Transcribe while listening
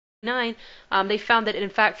they found that it in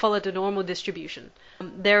fact followed the normal distribution.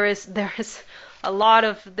 There is a lot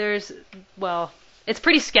of well, it's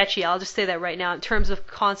pretty sketchy. I'll just say that right now in terms of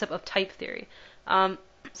concept of type theory.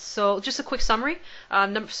 So just a quick summary.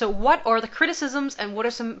 So what are the criticisms and what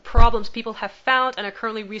are some problems people have found and are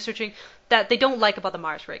currently researching that they don't like about the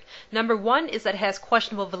Myers-Briggs? Number one is that it has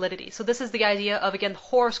questionable validity. So this is the idea of, again, the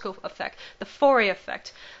horoscope effect, the Fourier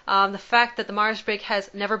effect, the fact that the Myers-Briggs has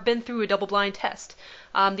never been through a double-blind test,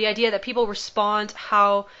 the idea that people respond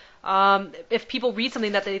how, if people read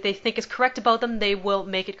something that they think is correct about them, they will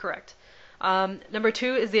make it correct. Number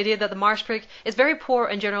two is the idea that the Myers-Briggs is very poor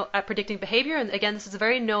in general at predicting behavior, and again, this is a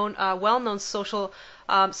very well-known social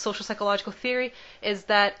psychological theory, is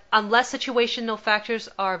that unless situational factors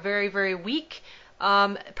are very, very weak,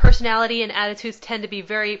 personality and attitudes tend to be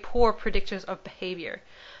very poor predictors of behavior.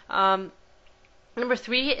 Number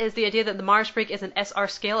three is the idea that the Myers-Briggs is an SR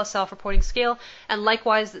scale, a self-reporting scale, and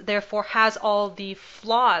likewise, therefore, has all the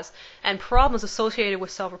flaws and problems associated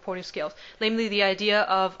with self-reporting scales, namely the idea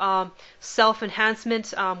of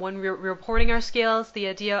self-enhancement when we're reporting our scales, the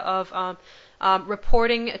idea of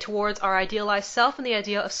reporting towards our idealized self, and the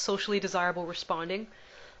idea of socially desirable responding.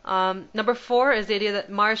 Number four is the idea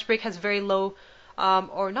that Myers-Briggs has very low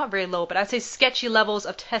or not very low, but I'd say sketchy levels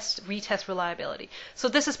of retest reliability. So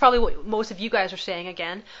this is probably what most of you guys are saying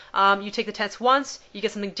again. You take the test once, you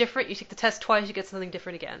get something different. You take the test twice, you get something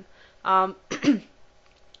different again.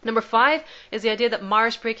 Number five is the idea that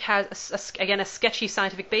Myers-Briggs has, again, a sketchy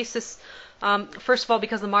scientific basis. First of all,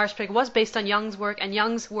 because the Myers-Briggs was based on Jung's work, and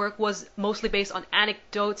Jung's work was mostly based on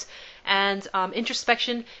anecdotes and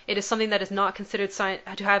introspection. It is something that is not considered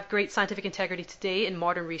to have great scientific integrity today in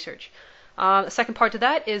modern research. The second part to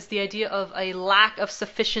that is the idea of a lack of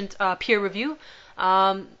sufficient peer review.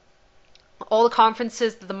 All the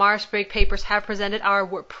conferences that the Myers-Briggs papers have presented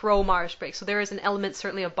were pro-Myers-Briggs, so there is an element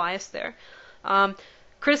certainly of bias there.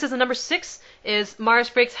 Criticism number six is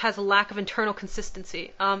Myers-Briggs has a lack of internal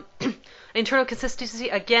consistency. Internal consistency,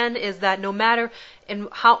 again, is that no matter in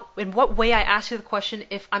what way I ask you the question,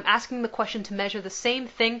 if I'm asking the question to measure the same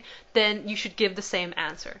thing, then you should give the same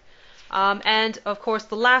answer. And of course,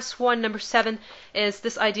 the last one, number seven, is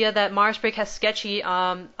this idea that Myers-Briggs has sketchy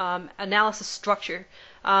analysis structure.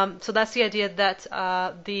 So that's the idea that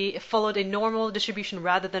it followed a normal distribution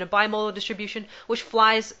rather than a bimodal distribution, which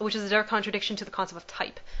is a direct contradiction to the concept of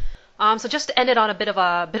type. So just to end it on a bit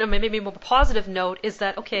of maybe more positive note is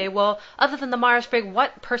that, okay, well, other than the Myers-Briggs,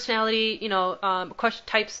 what personality, question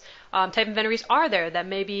types, type inventaries are there that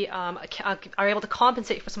maybe are able to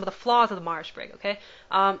compensate for some of the flaws of the Myers-Briggs? Okay,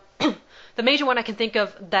 the major one I can think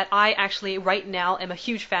of that I actually right now am a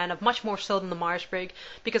huge fan of, much more so than the Myers-Briggs,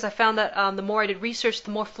 because I found that the more I did research,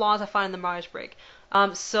 the more flaws I find in the Myers-Briggs.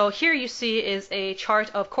 So here you see is a chart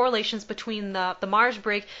of correlations between the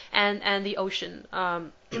Myers-Briggs and the ocean.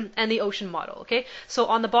 And the ocean model. Okay, so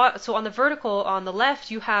on the vertical on the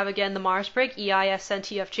left you have again the Myers-Briggs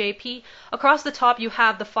EISNTFJP. Across the top you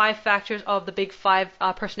have the 5 factors of the Big Five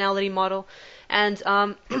personality model, and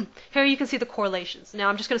here you can see the correlations. Now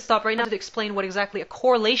I'm just going to stop right now to explain what exactly a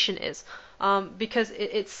correlation is, because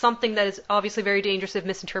it's something that is obviously very dangerous if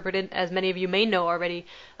misinterpreted, as many of you may know already.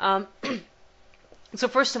 So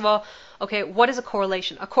first of all, okay, what is a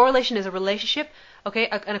correlation? A correlation is a relationship, okay,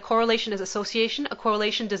 and a correlation is association. A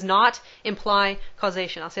correlation does not imply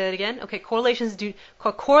causation. I'll say that again. Okay, correlation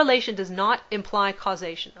does not imply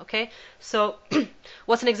causation, okay? So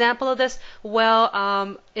what's an example of this?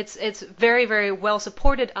 Well, it's very, very well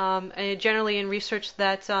supported generally in research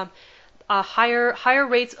that higher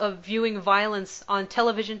rates of viewing violence on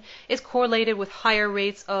television is correlated with higher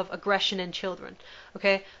rates of aggression in children.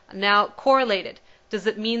 Okay, now correlated. Does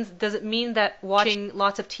it mean that watching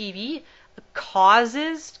lots of TV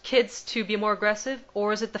causes kids to be more aggressive,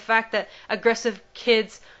 or is it the fact that aggressive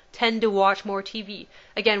kids tend to watch more TV?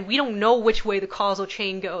 Again, we don't know which way the causal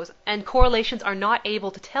chain goes, and correlations are not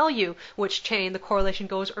able to tell you which chain the correlation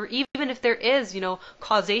goes, or even if there is,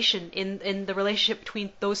 causation in the relationship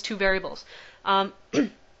between those two variables.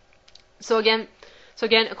 So again,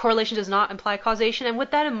 a correlation does not imply causation, and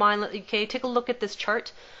with that in mind, okay, take a look at this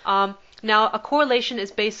chart. Now, a correlation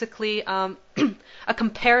is basically a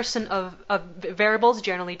comparison of variables,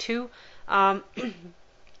 generally two, and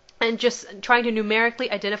just trying to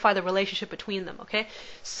numerically identify the relationship between them. Okay,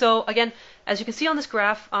 so again, as you can see on this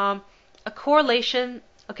graph, a correlation,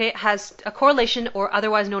 okay, has a correlation, or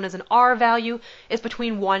otherwise known as an R value, is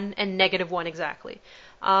between 1 and -1 exactly.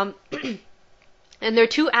 And there are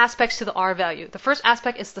two aspects to the R value. The first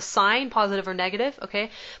aspect is the sign, positive or negative.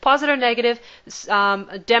 Okay, positive or negative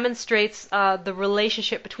demonstrates the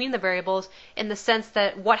relationship between the variables in the sense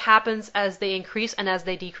that what happens as they increase and as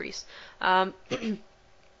they decrease.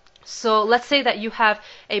 So let's say that you have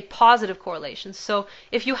a positive correlation. So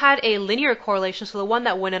if you had a linear correlation, so the one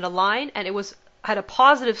that went in a line and it had a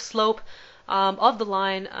positive slope of the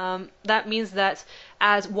line, that means that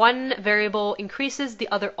as one variable increases, the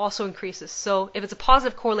other also increases. So if it's a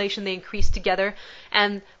positive correlation, they increase together,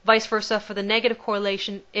 and vice versa for the negative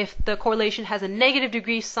correlation. If the correlation has a negative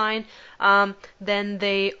degree sign, then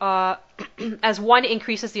they, as one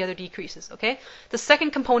increases, the other decreases. Okay. The second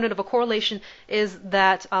component of a correlation is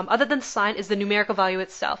that, other than the sign, is the numerical value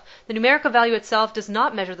itself. The numerical value itself does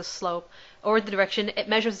not measure the slope or the direction. It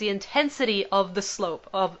measures the intensity of the slope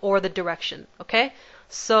or the direction. Okay.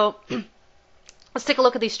 So let's take a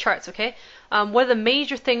look at these charts, okay? One of the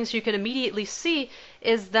major things you can immediately see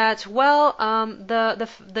is that, well, the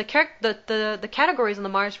categories on the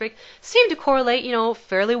Myers-Briggs seem to correlate,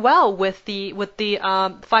 fairly well with the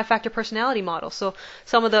five-factor personality model. So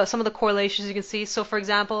some of the correlations you can see. So, for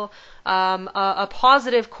example, a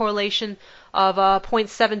positive correlation of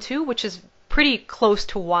 0.72, which is pretty close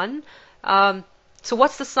to 1. So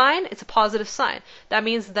what's the sign? It's a positive sign. That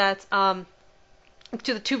means that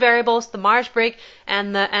to the two variables, the Myers-Briggs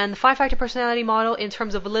and the five-factor personality model, in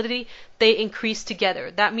terms of validity, they increase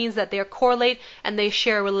together. That means that they correlate and they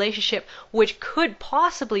share a relationship, which could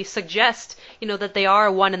possibly suggest, that they are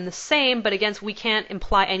one and the same. But again, we can't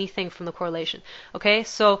imply anything from the correlation. Okay,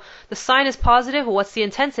 so the sign is positive. What's the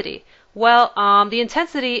intensity? Well, the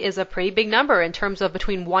intensity is a pretty big number in terms of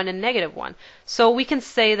between 1 and -1. So we can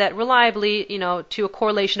say that reliably, to a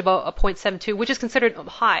correlation about a 0.72, which is considered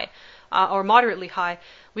high. Or moderately high,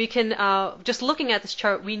 we can, just looking at this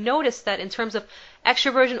chart, we notice that in terms of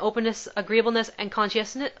extroversion, openness, agreeableness, and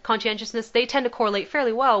conscientiousness, they tend to correlate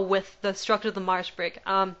fairly well with the structure of the Myers-Briggs.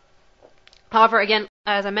 However, again,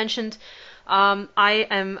 as I mentioned, I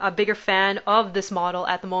am a bigger fan of this model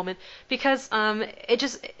at the moment because it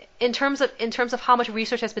just, in terms of how much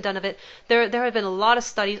research has been done of it, there have been a lot of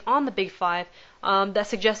studies on the Big Five that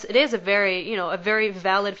suggests it is a very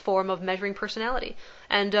valid form of measuring personality.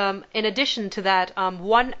 And in addition to that,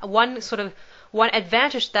 one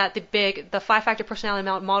advantage that the five-factor personality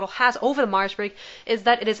model has over the Myers-Briggs is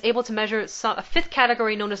that it is able to measure a fifth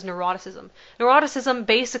category known as neuroticism. Neuroticism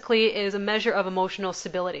basically is a measure of emotional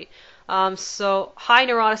stability. So high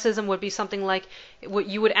neuroticism would be something like what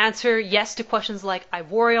you would answer yes to questions like I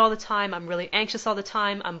worry all the time, I'm really anxious all the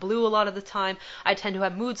time, I'm blue a lot of the time, I tend to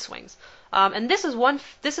have mood swings. And this is one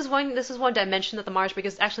dimension that the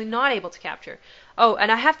Myers-Briggs is actually not able to capture. Oh,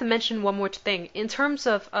 and I have to mention one more thing in terms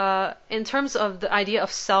of the idea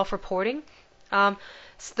of self-reporting.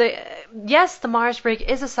 Yes, the Myers-Briggs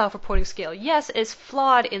is a self-reporting scale. Yes, it's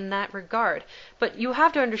flawed in that regard, but you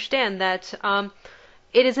have to understand that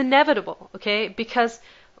it is inevitable. Okay, because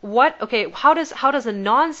how does a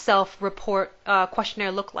non-self-report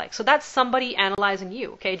questionnaire look like? So that's somebody analyzing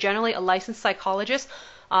you. Okay, generally a licensed psychologist.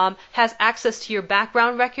 Has access to your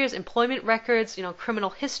background records, employment records,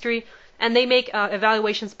 criminal history, and they make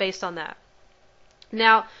evaluations based on that.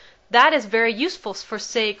 Now, that is very useful for,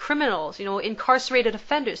 say, criminals, incarcerated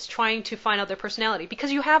offenders trying to find out their personality,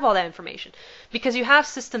 because you have all that information, because you have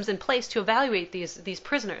systems in place to evaluate these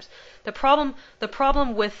prisoners. The problem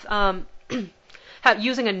with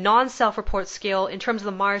using a non-self-report scale in terms of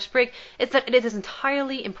the Myers-Briggs is that it is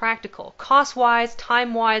entirely impractical, cost-wise,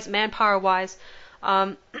 time-wise, manpower-wise.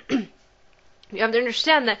 You have to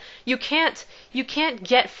understand that you can't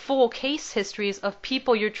get full case histories of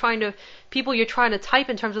people you're trying to type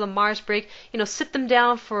in terms of the Myers-Briggs. Sit them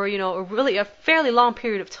down for a fairly long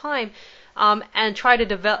period of time, and try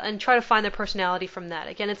to find their personality from that.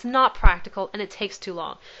 Again, it's not practical and it takes too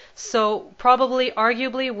long. So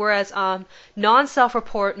arguably, whereas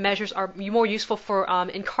non-self-report measures are more useful for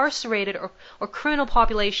incarcerated or criminal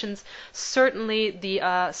populations, certainly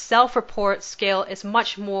the self-report scale is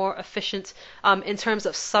much more efficient in terms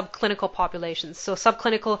of subclinical populations. So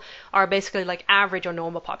subclinical are basically like average or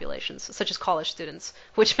normal populations, such as college students,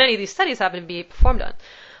 which many of these studies happen to be performed on.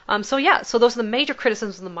 So those are the major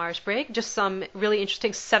criticisms of the Myers-Briggs. Just some really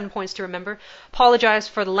interesting 7 points to remember. Apologize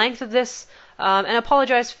for the length of this, and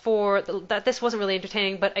apologize for that this wasn't really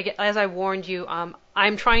entertaining. But as I warned you,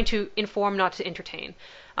 I'm trying to inform, not to entertain.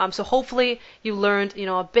 So hopefully you learned,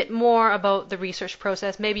 a bit more about the research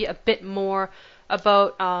process, maybe a bit more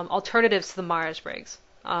about alternatives to the Myers-Briggs.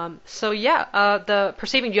 The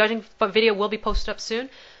perceiving judging video will be posted up soon.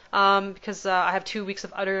 because I have 2 weeks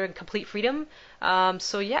of utter and complete freedom.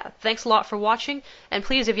 So yeah, thanks a lot for watching. And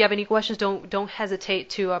please, if you have any questions, don't hesitate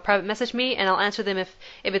to private message me, and I'll answer them if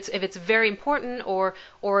it's very important or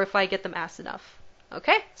if I get them asked enough.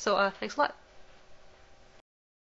 Okay, so thanks a lot.